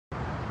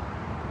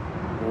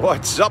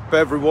What's up,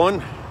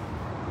 everyone?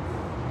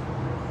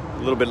 A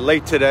little bit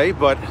late today,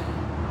 but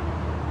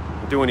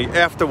I'm doing the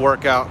after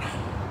workout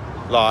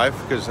live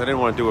because I didn't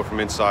want to do it from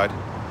inside.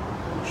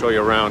 Show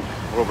you around.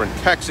 We're over in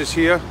Texas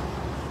here,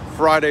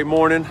 Friday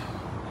morning.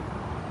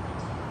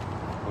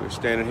 We're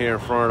standing here in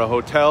front of the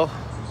hotel.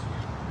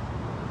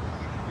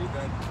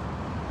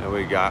 And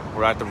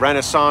we're at the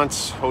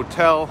Renaissance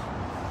Hotel,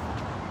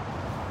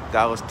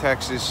 Dallas,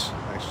 Texas.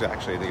 Actually,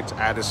 I think it's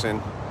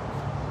Addison,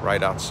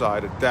 right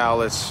outside of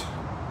Dallas.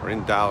 Or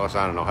in Dallas,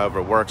 I don't know, however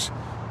it works.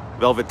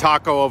 Velvet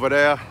Taco over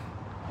there.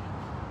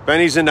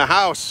 Benny's in the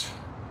house.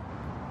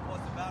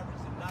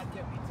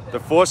 The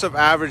force of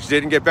average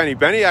didn't get Benny.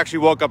 Benny actually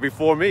woke up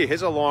before me.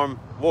 His alarm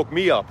woke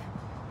me up.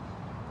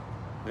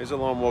 There's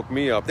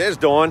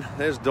Dawn.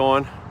 There's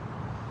Dawn.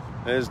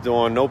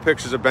 No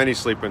pictures of Benny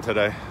sleeping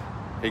today.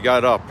 He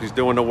got up. He's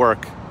doing the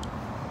work.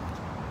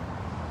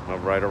 All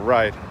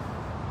right.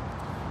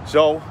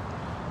 So,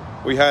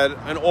 we had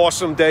an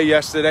awesome day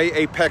yesterday.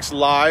 Apex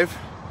Live.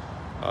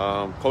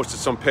 Posted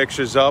some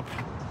pictures up.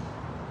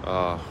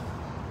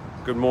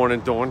 Good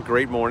morning, Dawn.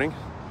 Great morning.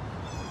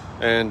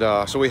 And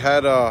so we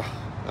had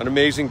an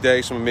amazing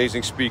day, some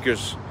amazing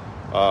speakers,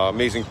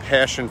 amazing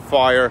passion,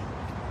 fire,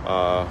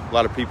 a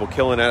lot of people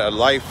killing it at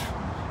life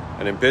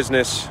and in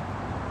business,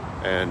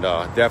 and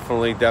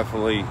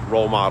definitely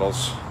role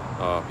models,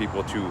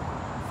 people to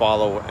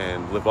follow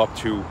and live up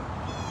to.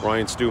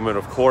 Ryan Stewman,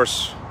 of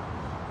course,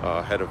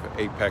 head of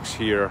Apex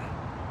here.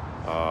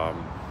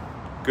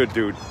 Good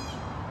dude.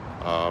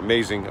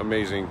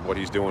 Amazing what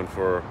he's doing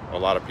for a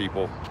lot of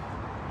people.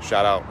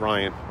 Shout out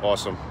Ryan,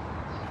 awesome.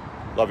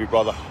 Love you,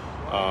 brother.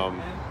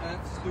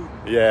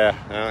 Yeah,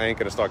 I ain't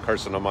gonna start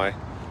cursing on my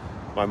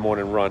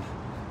morning run.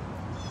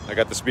 I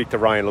got to speak to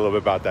Ryan a little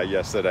bit about that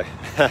yesterday.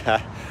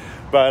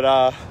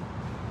 But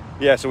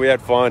yeah, so we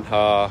had fun.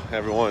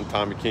 Everyone,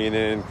 Tommy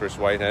Keenan, Chris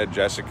Whitehead,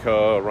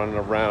 Jessica running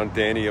around,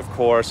 Danny, of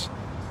course,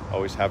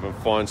 always having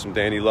fun. Some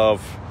Danny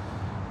love.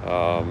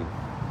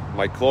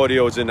 Mike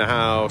Claudio's in the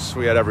house.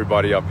 We had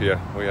everybody up here.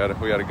 We had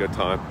a good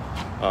time.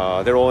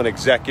 They're all in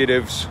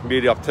executives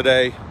meet up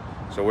today,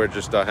 so we're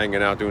just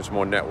hanging out, doing some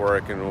more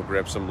network, and we'll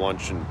grab some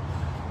lunch. And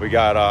we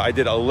got I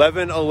did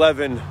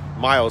 11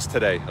 miles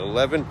today.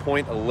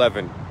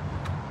 11.11.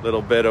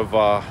 Little bit of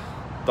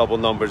double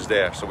numbers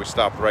there. So we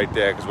stopped right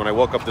there because when I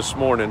woke up this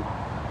morning,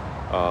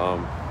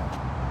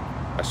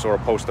 I saw a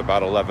post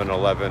about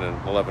 11:11, and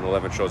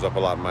 11:11 shows up a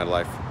lot in my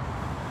life.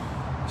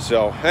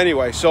 So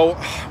anyway,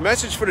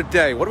 message for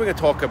today. What are we going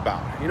to talk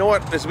about? You know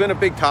what? There's been a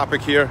big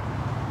topic here.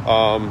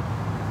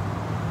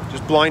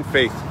 Just blind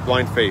faith.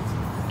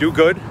 Do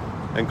good,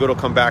 and good will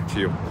come back to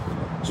you.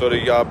 So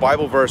the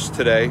Bible verse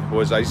today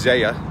was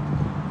Isaiah,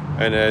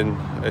 and then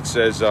it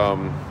says,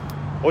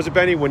 what was it,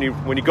 Benny? When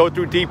you go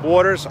through deep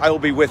waters, I will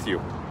be with you.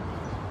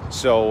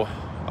 So,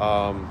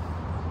 of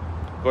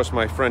course,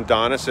 my friend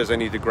Donna says I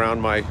need to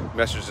ground my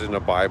messages in the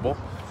Bible.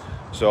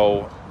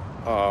 So,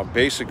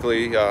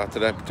 basically,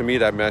 to me,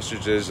 that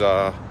message is,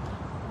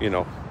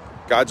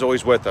 God's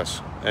always with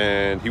us,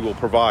 and He will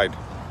provide.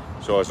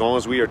 So as long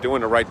as we are doing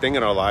the right thing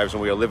in our lives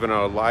and we are living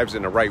our lives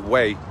in the right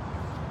way,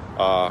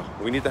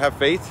 we need to have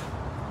faith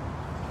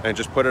and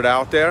just put it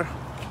out there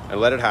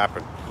and let it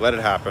happen.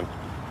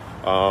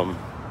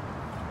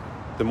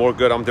 The more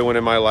good I'm doing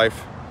in my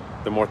life,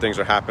 the more things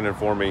are happening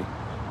for me.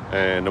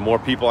 And the more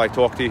people I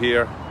talk to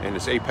here in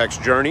this Apex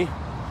journey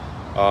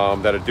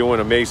that are doing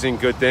amazing,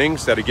 good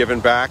things, that are giving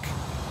back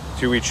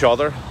to each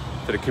other,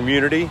 to the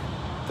community,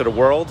 to the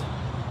world,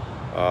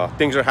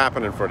 things are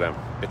happening for them.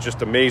 It's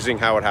just amazing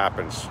how it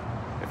happens.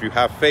 If you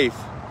have faith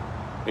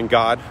in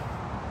God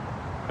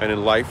and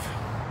in life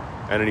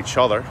and in each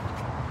other,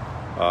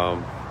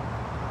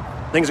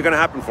 things are going to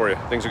happen for you.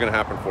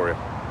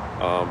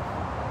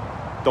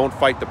 Don't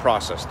fight the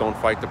process.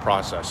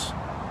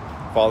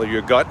 Follow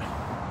your gut.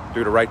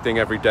 Do the right thing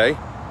every day.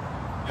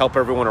 Help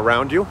everyone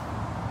around you.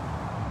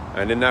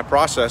 And in that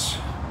process,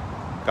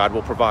 God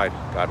will provide.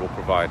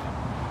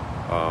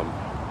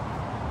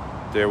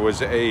 There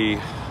was a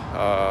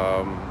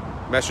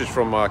message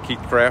from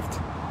Keith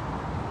Craft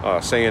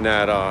saying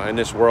that in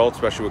this world,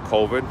 especially with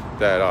COVID,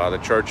 that the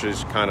church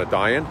is kind of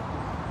dying.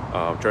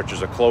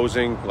 Churches are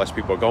closing. Less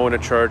people are going to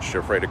church. They're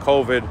afraid of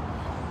COVID.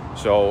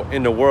 So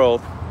in the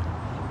world,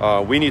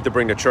 we need to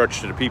bring the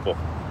church to the people.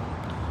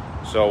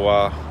 So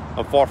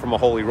I'm far from a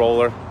holy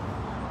roller,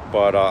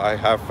 but I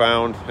have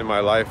found in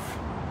my life,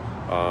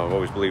 I've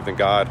always believed in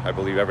God. I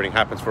believe everything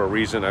happens for a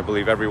reason. I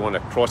believe everyone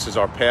that crosses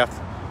our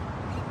path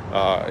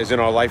is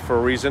in our life for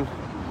a reason.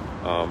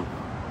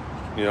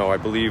 I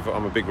believe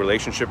I'm a big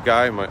relationship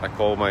guy. I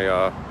call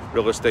my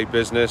real estate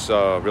business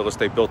real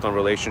estate built on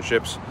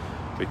relationships,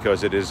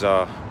 because it is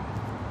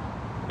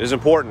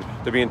important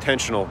to be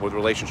intentional with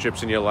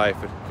relationships in your life,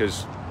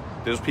 because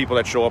those people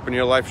that show up in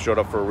your life showed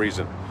up for a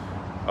reason.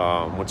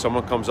 When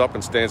someone comes up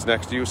and stands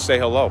next to you, say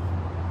hello.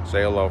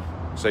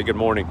 Say good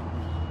morning.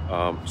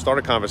 Start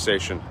a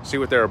conversation. See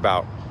what they're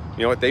about.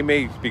 You know what? They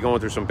may be going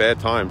through some bad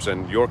times,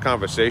 and your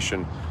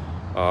conversation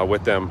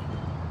with them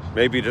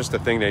maybe just the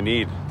thing they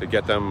need to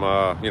get them,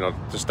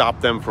 to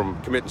stop them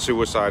from committing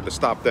suicide, to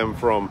stop them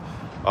from,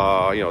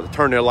 to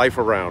turn their life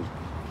around.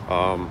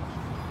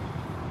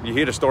 You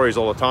hear the stories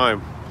all the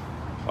time,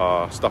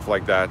 stuff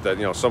like that,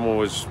 someone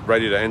was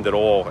ready to end it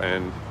all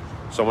and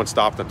someone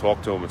stopped and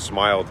talked to them and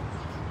smiled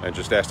and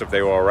just asked if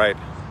they were all right.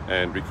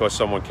 And because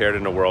someone cared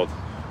in the world,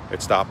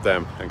 it stopped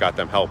them and got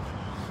them help.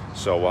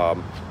 So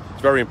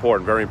it's very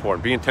important, very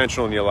important. Be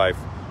intentional in your life.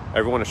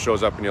 Everyone that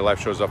shows up in your life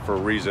shows up for a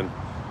reason.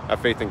 Have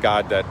faith in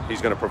God that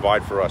He's going to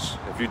provide for us.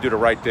 If you do the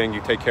right thing,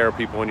 you take care of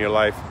people in your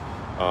life.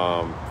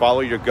 Follow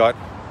your gut.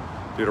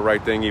 Do the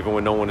right thing even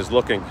when no one is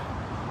looking.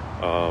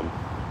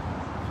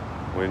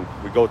 When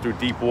we go through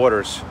deep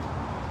waters,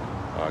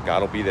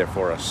 God will be there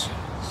for us.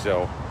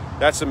 So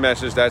that's the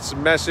message. That's the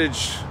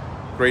message.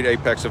 Great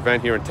Apex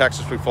event here in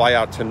Texas. We fly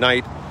out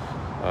tonight.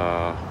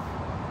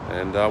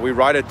 And we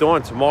ride at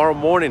dawn tomorrow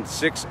morning,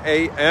 6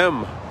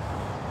 a.m.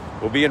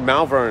 We'll be in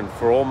Malvern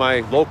for all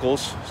my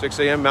locals. 6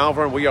 a.m.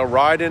 Malvern. We are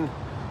riding.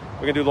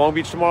 We're going to do Long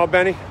Beach tomorrow,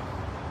 Benny?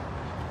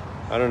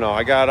 I don't know.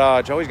 I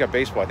got, Joey's got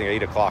baseball, I think, at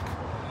 8 o'clock.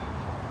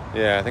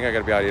 Yeah, I think I got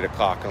to be out at 8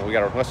 o'clock. And we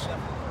got to,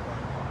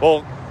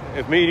 well,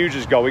 if me and you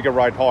just go, we can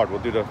ride hard.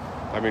 We'll do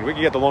we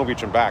can get to Long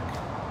Beach and back.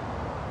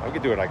 We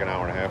could do it like an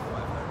hour and a half.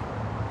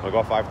 We'll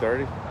go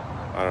 5:30?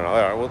 I don't know.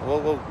 All right,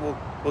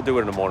 we'll do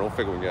it in the morning. We'll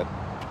figure we got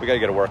to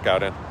get a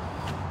workout in.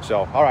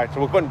 So, all right.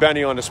 So we're putting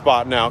Benny on the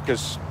spot now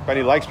because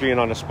Benny likes being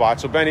on the spot.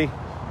 So, Benny,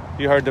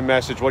 you heard the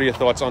message. What are your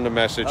thoughts on the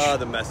message?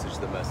 The message.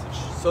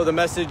 So the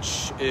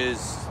message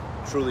is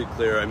truly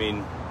clear. I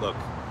mean, look,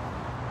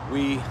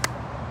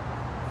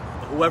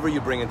 whoever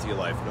you bring into your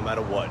life, no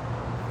matter what,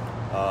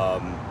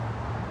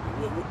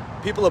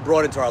 people are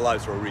brought into our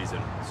lives for a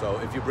reason. So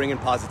if you bring in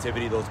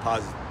positivity, those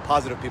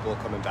positive people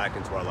are coming back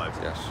into our lives.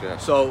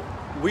 Yes. So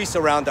we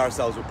surround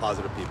ourselves with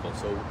positive people.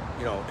 So,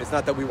 it's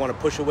not that we want to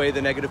push away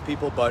the negative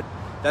people, but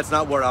that's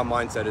not what our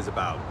mindset is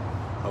about.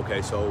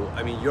 Okay, so,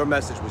 I mean, your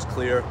message was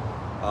clear.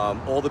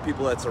 All the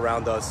people that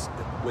surround us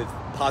with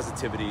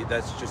positivity,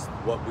 that's just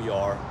what we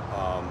are.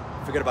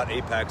 Forget about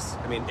Apex.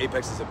 I mean,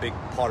 Apex is a big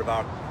part of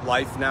our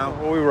life now.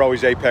 Well, we were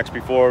always Apex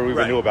before we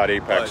even knew about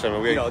Apex.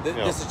 But,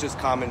 this is just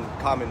common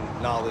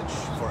knowledge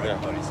for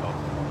everybody. Yeah. So,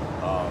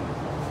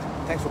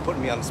 thanks for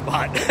putting me on the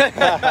spot.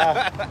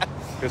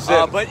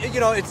 But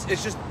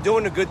it's just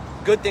doing the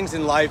good things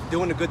in life,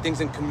 doing the good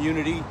things in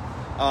community.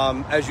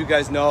 As you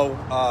guys know,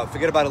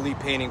 forget about elite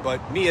painting,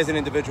 but me as an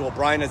individual,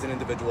 Brian as an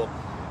individual,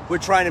 we're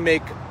trying to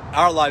make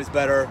our lives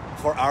better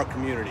for our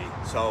community.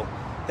 So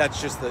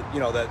that's just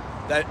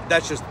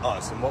that's just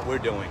us and what we're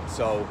doing.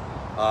 So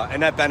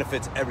and that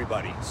benefits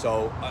everybody.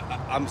 So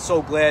I'm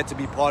so glad to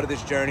be part of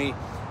this journey.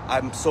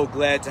 I'm so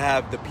glad to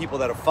have the people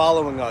that are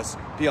following us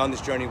be on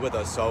this journey with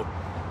us. So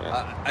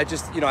I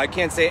just, I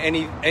can't say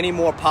any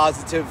more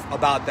positive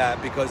about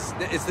that because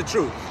it's the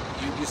truth.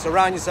 You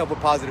surround yourself with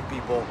positive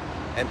people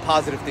and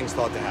positive things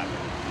start to happen.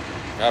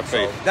 Have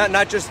faith. So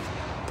not just,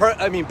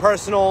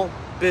 personal,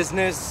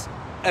 business,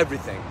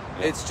 everything.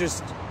 Yeah. It's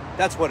just,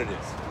 that's what it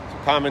is.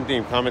 Common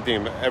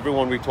theme.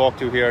 Everyone we talk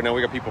to here, now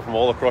we got people from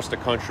all across the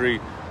country,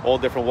 all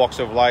different walks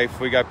of life.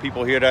 We got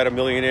people here that are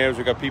millionaires.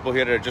 We got people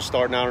here that are just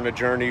starting out on a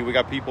journey. We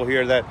got people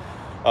here that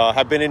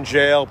have been in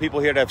jail, people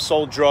here that have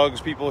sold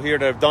drugs, people here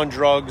that have done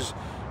drugs.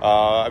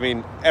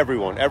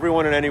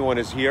 Everyone and anyone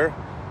is here.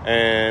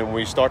 And when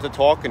you start to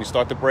talk and you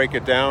start to break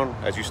it down,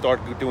 as you start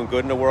doing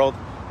good in the world,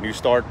 and you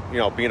start,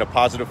 being a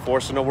positive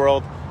force in the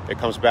world, it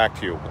comes back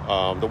to you.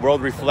 The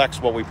world reflects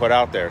what we put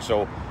out there.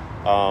 So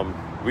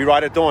we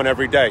ride at dawn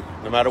every day.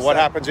 No matter what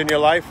happens in your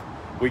life,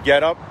 we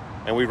get up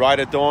and we ride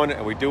at dawn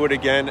and we do it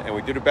again and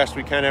we do the best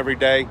we can every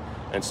day.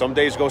 And some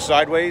days go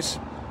sideways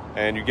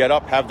and you get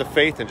up, have the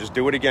faith and just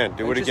do it again.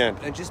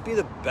 And just be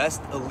the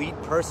best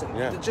elite person.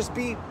 Yeah. Just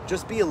be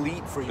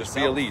elite for yourself. Just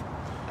be elite.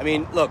 I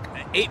mean, look,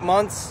 8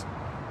 months,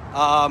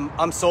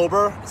 I'm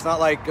sober. It's not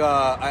like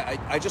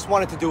I just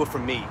wanted to do it for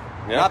me.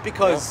 Yeah. Not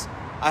because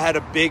I had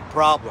a big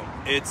problem.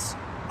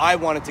 I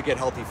wanted to get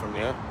healthy from me.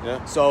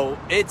 Yeah. So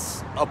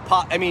it's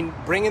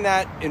bringing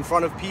that in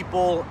front of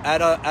people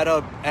at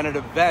an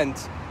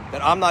event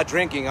that I'm not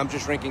drinking. I'm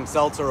just drinking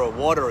seltzer or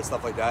water or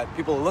stuff like that.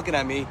 People are looking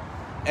at me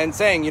and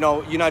saying,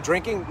 you're not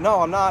drinking?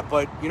 No, I'm not.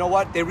 But you know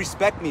what? They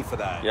respect me for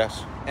that.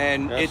 Yes.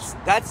 And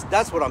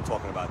that's what I'm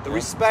talking about. The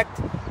respect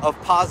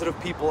of positive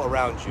people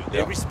around you.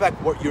 They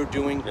respect what you're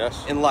doing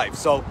in life.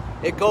 So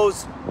it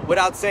goes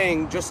without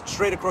saying, just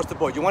straight across the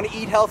board. You want to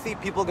eat healthy,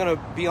 people are going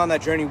to be on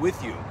that journey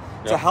with you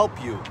to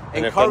help you,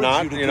 and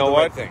encourage you to do the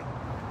right thing.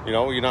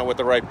 You're not with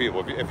the right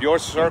people. If your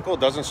circle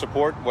doesn't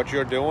support what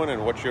you're doing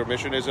and what your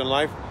mission is in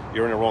life,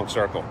 you're in the wrong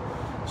circle.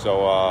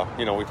 So,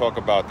 we talk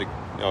about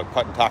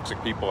cutting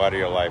toxic people out of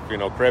your life.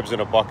 Crabs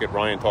in a bucket,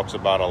 Ryan talks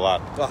about a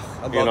lot.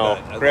 I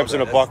love that. Crabs in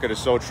a bucket is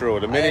so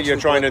true. The minute you're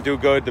trying to do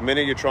good, the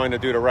minute you're trying to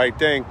do the right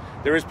thing,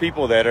 there is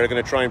people there that are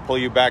going to try and pull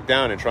you back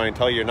down and try and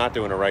tell you you're not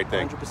doing the right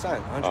thing.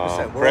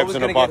 100%. Crabs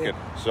in a bucket.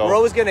 So we're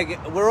always going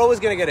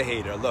to get a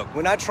hater. Look,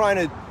 we're not trying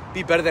to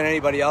be better than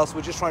anybody else.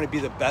 We're just trying to be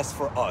the best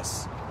for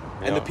us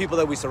and the people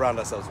that we surround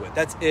ourselves with.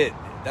 That's it.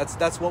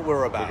 That's what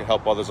we're about. We can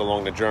help others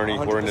along the journey.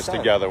 100%. We're in this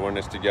together. We're in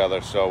this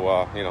together.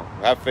 So, you know,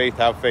 have faith,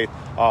 have faith.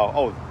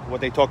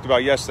 What they talked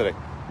about yesterday.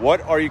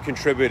 What are you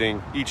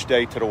contributing each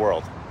day to the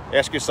world?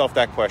 Ask yourself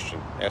that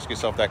question. Ask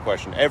yourself that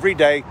question. Every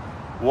day,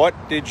 what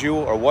did you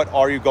or what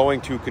are you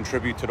going to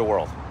contribute to the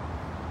world?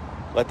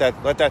 Let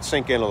that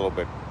sink in a little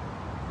bit.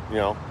 You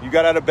know, you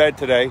got out of bed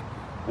today.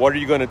 What are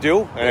you going to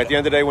do? And at the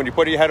end of the day, when you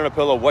put your head on a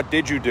pillow, what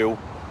did you do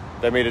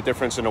that made a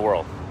difference in the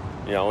world?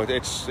 You know,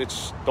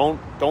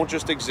 don't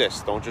just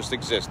exist. Don't just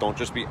exist. Don't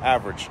just be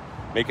average.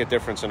 Make a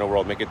difference in the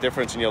world. Make a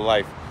difference in your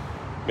life.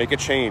 Make a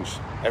change.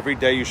 Every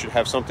day you should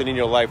have something in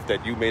your life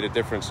that you made a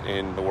difference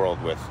in the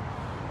world with.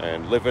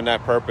 And live in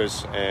that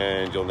purpose,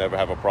 and you'll never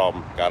have a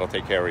problem. God will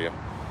take care of you.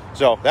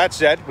 So that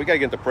said, we got to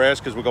get into prayers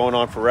because we're going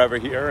on forever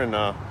here, and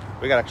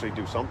we got to actually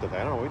do something. I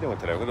don't know what we're doing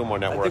today. We're doing more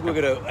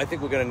networking. I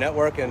think we're gonna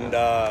network and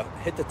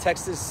hit the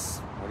Texas.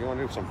 What do you want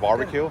to do? Some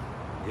barbecue?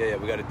 Yeah,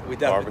 we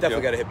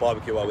definitely got to hit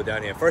barbecue while we're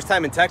down here. First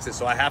time in Texas,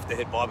 so I have to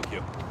hit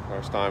barbecue.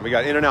 First time. We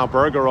got In-N-Out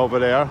Burger over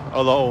there.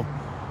 Although,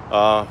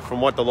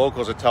 from what the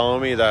locals are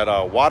telling me, that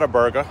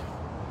Whataburger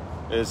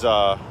is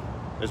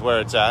where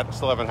it's at. I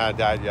still haven't had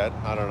that yet.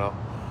 I don't know.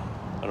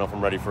 I don't know if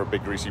I'm ready for a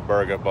big greasy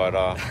burger, but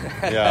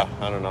yeah,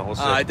 I don't know. We'll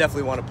see. I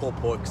definitely want a pulled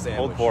pork sandwich.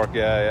 Pulled pork,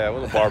 yeah,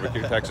 with a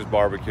barbecue, Texas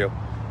barbecue.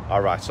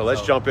 All right, so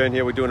let's jump in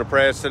here. We're doing the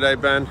prayers today,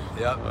 Ben.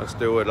 Yep. Let's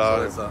do it. In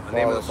the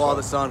name of the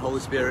Father, Son, Holy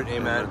Spirit,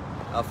 amen.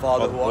 Our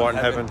Father who art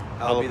in heaven,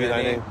 hallowed be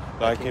thy name.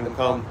 Thy kingdom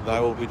come, thy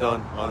will be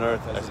done, on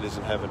earth as it is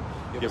in heaven.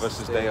 Give us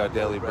this day our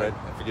daily bread.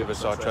 Forgive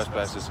us our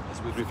trespasses,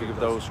 as we forgive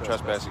those who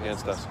trespass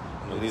against us.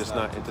 And lead us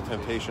not into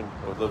temptation,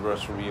 but deliver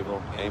us from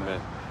evil. Amen.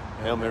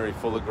 Hail Mary,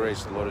 full of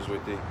grace, the Lord is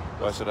with thee.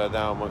 Blessed art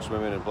thou amongst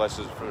women, and blessed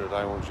is the fruit of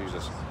thy womb,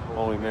 Jesus.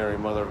 Holy Mary,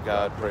 Mother of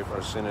God, pray for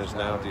us sinners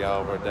now at the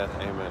hour of our death.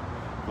 Amen.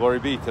 Glory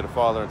be to the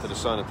Father, and to the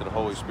Son, and to the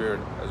Holy Spirit,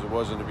 as it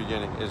was in the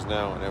beginning, is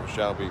now, and ever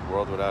shall be,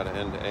 world without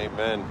end.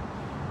 Amen.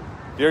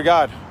 Dear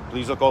God,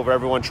 please look over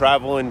everyone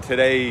traveling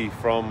today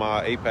from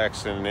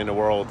Apex and in the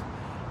world.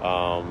 And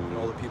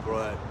all the people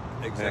at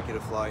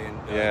Executive Fly-In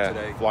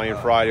today. Fly-In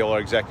Friday, all our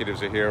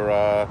executives are here,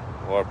 all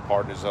our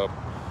partners up.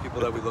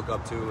 People that we look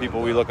up to.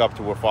 People we look up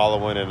to, we're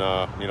following and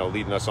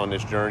leading us on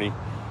this journey.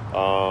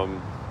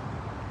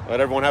 Let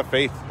everyone have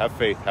faith. Have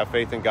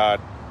faith in God.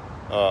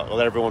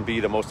 Let everyone be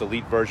the most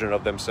elite version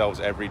of themselves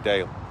every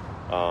day.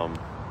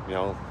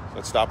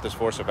 Let's stop this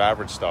force of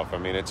average stuff. I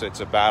mean, it's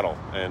a battle,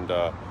 and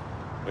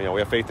we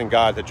have faith in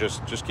God to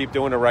just keep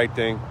doing the right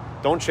thing.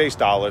 Don't chase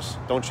dollars.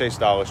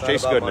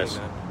 Chase goodness.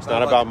 Money, it's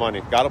not about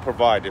money. God will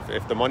provide.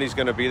 If the money's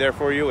going to be there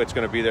for you, it's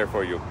going to be there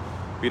for you.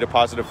 Be the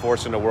positive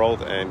force in the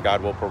world, and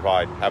God will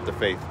provide. Have the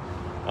faith.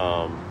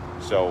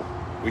 So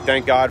we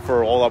thank God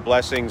for all our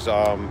blessings,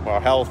 our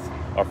health,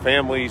 our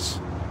families,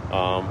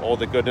 all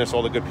the goodness,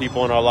 all the good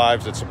people in our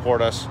lives that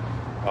support us,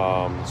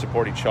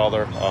 support each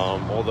other,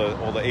 all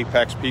the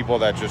Apex people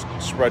that just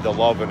spread the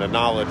love and the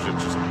knowledge.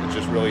 It's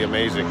just really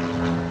amazing.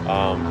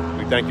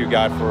 We thank you,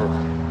 God, for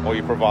all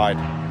you provide.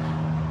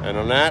 And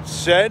on that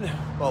said,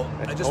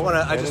 I just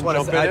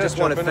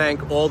want to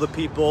thank all the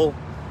people.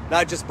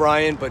 Not just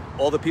Brian, but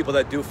all the people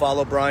that do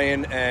follow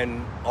Brian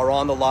and are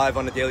on the live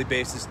on a daily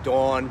basis.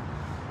 Dawn,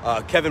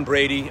 Kevin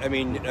Brady,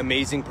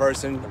 amazing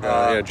person.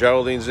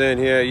 Geraldine's in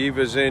here,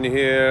 Eva's in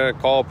here,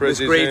 Carl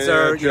Prizzy's in here,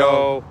 sir,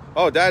 Joe.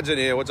 Oh, Dad's in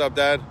here. What's up,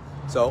 Dad?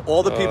 So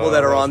all the people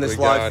that are on this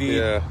live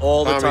feed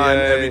all the time,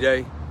 every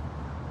day.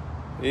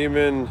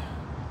 Eamon,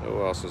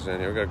 who else is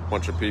in here? We got a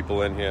bunch of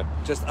people in here.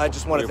 I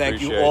just want to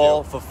thank you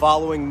all for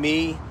following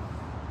me,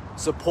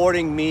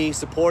 supporting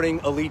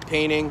Elite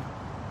Painting.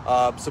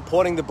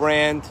 Supporting the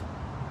brand.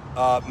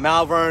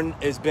 Malvern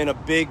has been a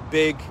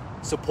big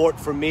support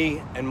for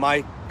me and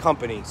my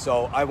company.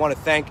 So I want to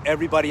thank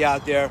everybody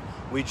out there.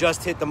 We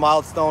just hit the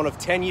milestone of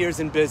 10 years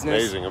in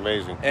business.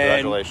 Amazing.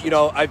 Congratulations. And,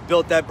 I've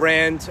built that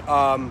brand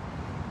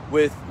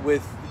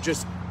with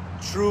just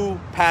true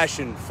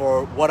passion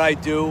for what I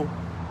do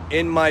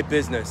in my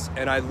business.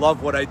 And I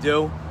love what I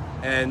do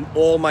and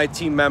all my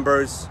team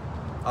members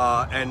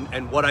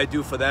and what I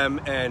do for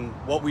them and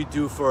what we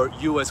do for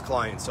you as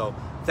clients. So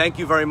thank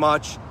you very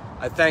much.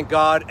 I thank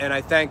God, and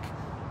I thank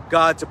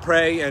God to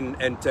pray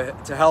and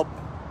to help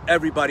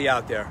everybody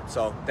out there.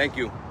 So thank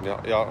you.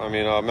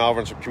 Yeah.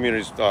 Malvern's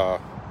community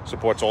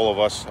supports all of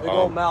us. Big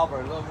old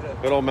Malvern. Look at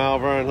it. Good old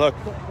Malvern. Look,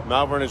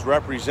 Malvern is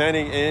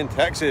representing in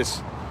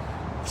Texas.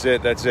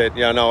 That's it.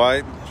 Yeah,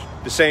 no,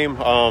 the same.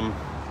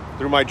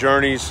 Through my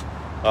journeys,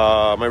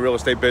 my real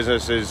estate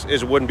business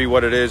wouldn't be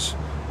what it is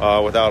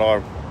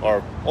without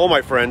all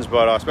my friends,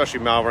 but especially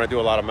Malvern. I do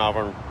a lot of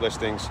Malvern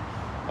listings.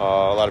 A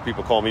lot of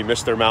people call me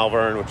Mr.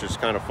 Malvern, which is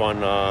kind of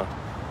fun.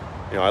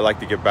 I like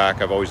to give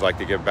back. I've always liked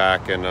to give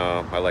back, and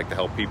I like to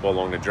help people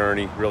along the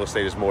journey. Real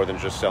estate is more than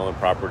just selling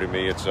property to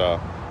me. It's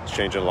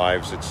changing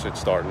lives. It's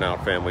starting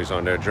out families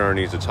on their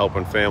journeys. It's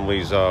helping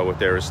families with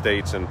their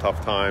estates in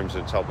tough times.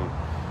 It's helping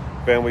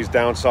families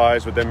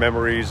downsize with their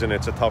memories, and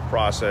it's a tough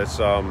process.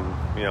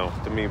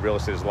 To me, real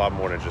estate is a lot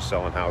more than just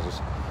selling houses.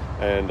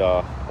 And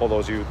all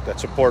those of you that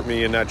support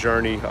me in that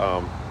journey,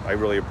 I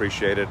really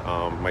appreciate it.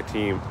 My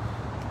team,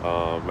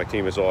 My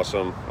team is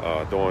awesome.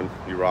 Dawn,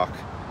 you rock.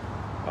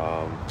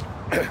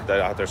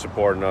 They're out there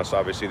supporting us.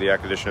 Obviously, the air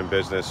conditioning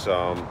business,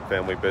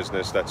 family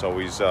business, that's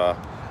always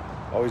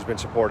been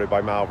supported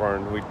by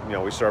Malvern.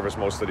 We service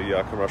most of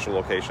the commercial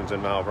locations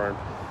in Malvern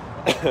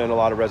and a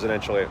lot of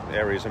residential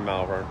areas in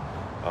Malvern.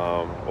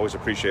 Always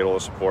appreciate all the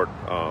support.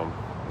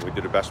 We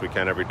do the best we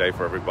can every day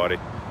for everybody,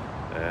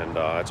 and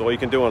that's all you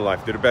can do in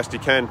life. Do the best you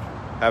can.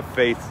 Have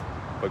faith,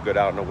 put good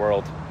out in the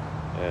world,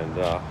 and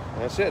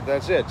that's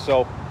it. So,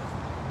 all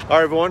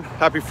right, everyone.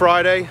 Happy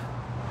Friday.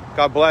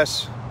 God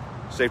bless.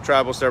 Safe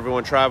travels to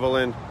everyone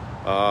traveling.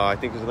 I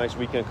think there's a nice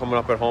weekend coming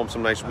up at home.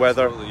 Some nice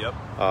weather. Absolutely, yep.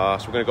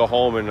 So we're gonna go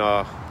home and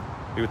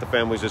be with the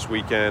families this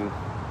weekend.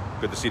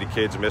 Good to see the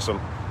kids. Miss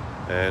them,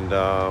 and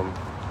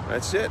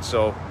that's it.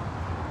 So,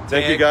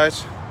 thank you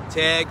guys.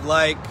 Tag,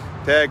 like,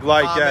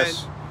 comment,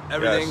 yes.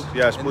 Everything.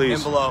 Yes,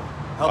 please. In below.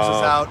 Helps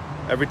us out.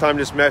 Every time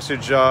this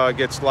message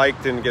gets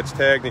liked and gets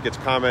tagged and gets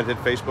commented,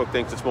 Facebook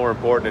thinks it's more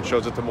important. It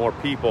shows it to more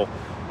people.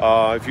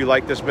 If you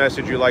like this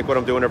message, you like what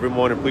I'm doing every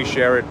morning, please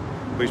share it.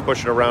 Please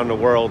push it around the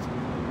world.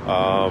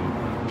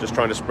 Just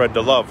trying to spread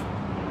the love.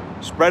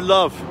 Spread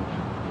love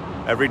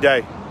every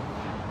day.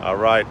 All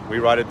right. We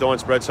ride at dawn.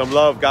 Spread some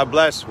love. God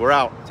bless. We're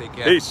out. Take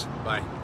care. Peace. Bye.